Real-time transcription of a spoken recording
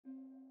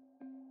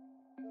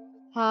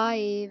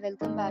Hi,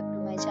 welcome back to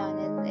my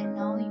channel, and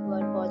now you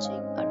are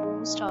watching a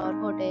 2-star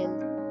hotel.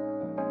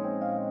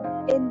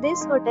 In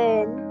this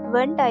hotel,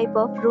 one type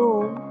of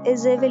room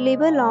is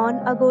available on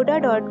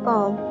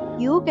agoda.com.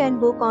 You can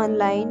book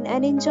online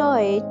and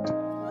enjoy it.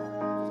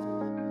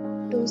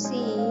 To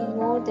see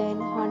more than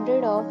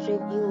 100 of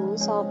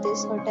reviews of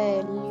this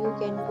hotel, you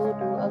can go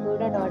to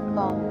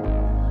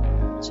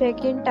agoda.com.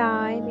 Check-in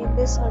time in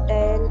this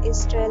hotel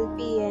is 12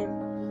 p.m.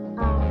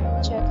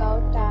 and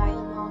check-out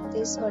time of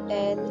this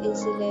hotel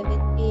is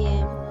 11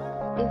 p.m.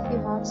 If you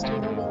have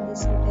stayed in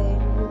this hotel,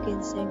 you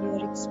can send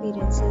your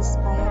experiences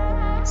via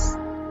comments.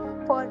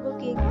 For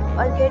booking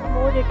or get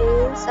more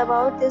details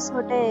about this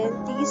hotel,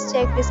 please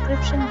check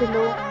description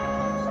below.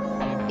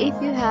 If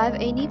you have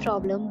any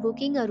problem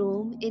booking a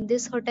room in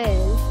this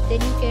hotel, then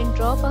you can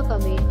drop a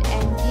comment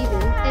and we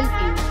will help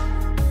you.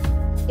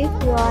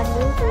 If you are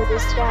new to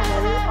this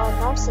channel or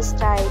not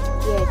subscribed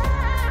yet,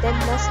 then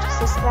must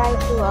subscribe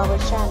to our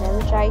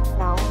channel right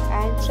now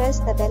and press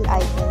the bell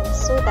icon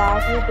so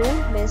that you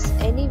don't miss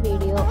any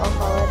video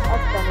of our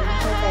upcoming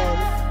hotel.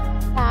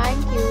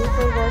 Thank you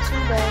for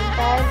watching the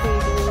entire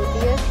video.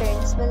 Dear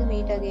friends, we'll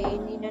meet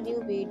again in a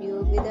new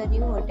video with a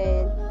new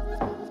hotel.